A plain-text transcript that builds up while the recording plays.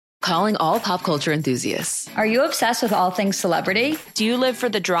Calling all pop culture enthusiasts. Are you obsessed with all things celebrity? Do you live for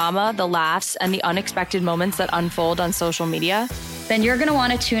the drama, the laughs, and the unexpected moments that unfold on social media? Then you're going to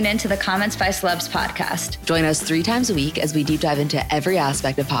want to tune in to the Comments by Celebs podcast. Join us 3 times a week as we deep dive into every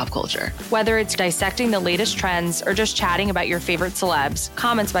aspect of pop culture. Whether it's dissecting the latest trends or just chatting about your favorite celebs,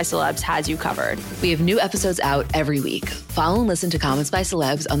 Comments by Celebs has you covered. We have new episodes out every week. Follow and listen to Comments by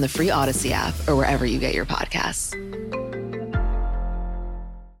Celebs on the free Odyssey app or wherever you get your podcasts.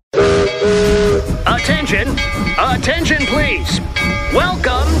 Attention please.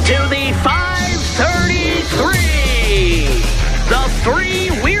 Welcome to the 533. The 3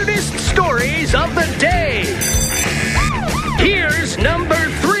 weirdest stories of the day. Here's number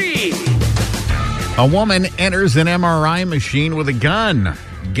 3. A woman enters an MRI machine with a gun,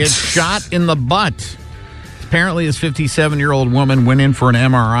 gets shot in the butt. Apparently, this 57-year-old woman went in for an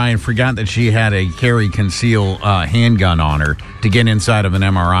MRI and forgot that she had a carry-conceal handgun on her to get inside of an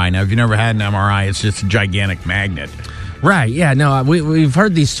MRI. Now, if you've never had an MRI, it's just a gigantic magnet. Right, yeah, no, we've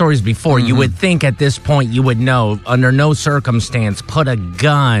heard these stories before. Mm-hmm. You would think at this point you would know, under no circumstance, put a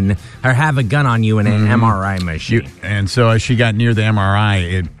gun or have a gun on you in an MRI machine. And so as she got near the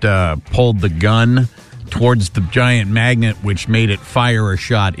MRI, it pulled the gun towards the giant magnet, which made it fire a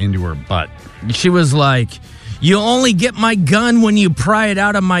shot into her butt. She was like, "You only get my gun when you pry it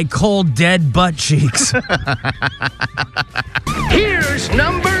out of my cold, dead butt cheeks." Here's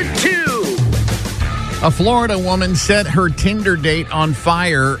number 2. A Florida woman set her Tinder date on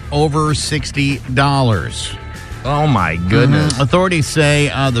fire over $60. Oh, my goodness. Authorities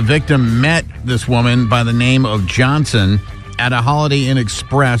say the victim met this woman by the name of Johnson at a Holiday Inn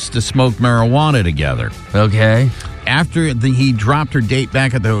Express to smoke marijuana together. Okay. After he dropped her date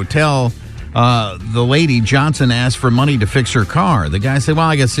back at the hotel, the lady, Johnson, asked for money to fix her car. The guy said, "Well,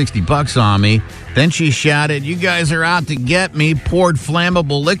 I got $60 on me." Then she shouted, "You guys are out to get me," poured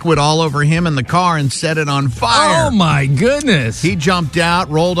flammable liquid all over him and the car and set it on fire. Oh, my goodness. He jumped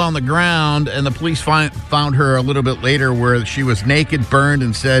out, rolled on the ground, and the police found her a little bit later where she was naked, burned,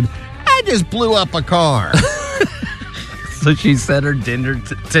 and said, "I just blew up a car." So she set her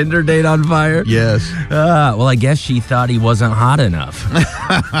Tinder date on fire? Yes. Well, I guess she thought he wasn't hot enough.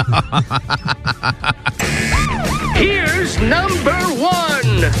 Here's number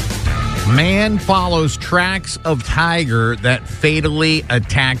 1. Man follows tracks of tiger that fatally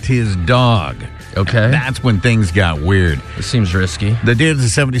attacked his dog. Okay. That's when things got weird. It seems risky. The dude is a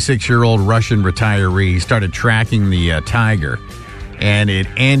 76-year-old Russian retiree. He started tracking the tiger, and it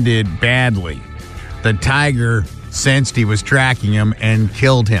ended badly. The tiger sensed he was tracking him and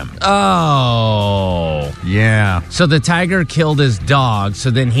killed him. Oh. Yeah. So the tiger killed his dog,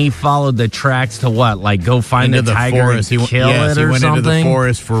 so then he followed the tracks to what? Like go find the tiger forest. And kill it or something? He went into the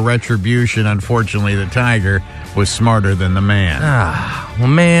forest for retribution. Unfortunately, the tiger was smarter than the man. Well,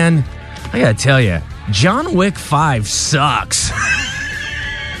 man, I gotta tell you, John Wick 5 sucks.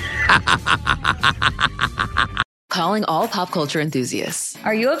 Calling all pop culture enthusiasts.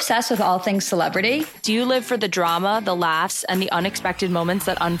 Are you obsessed with all things celebrity? Do you live for the drama, the laughs, and the unexpected moments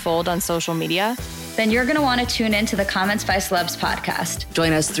that unfold on social media? Then you're going to want to tune in to the Comments by Celebs podcast.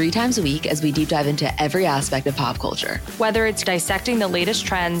 Join us 3 times a week as we deep dive into every aspect of pop culture. Whether it's dissecting the latest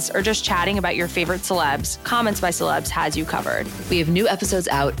trends or just chatting about your favorite celebs, Comments by Celebs has you covered. We have new episodes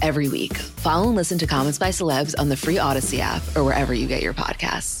out every week. Follow and listen to Comments by Celebs on the free Odyssey app or wherever you get your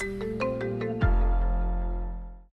podcasts.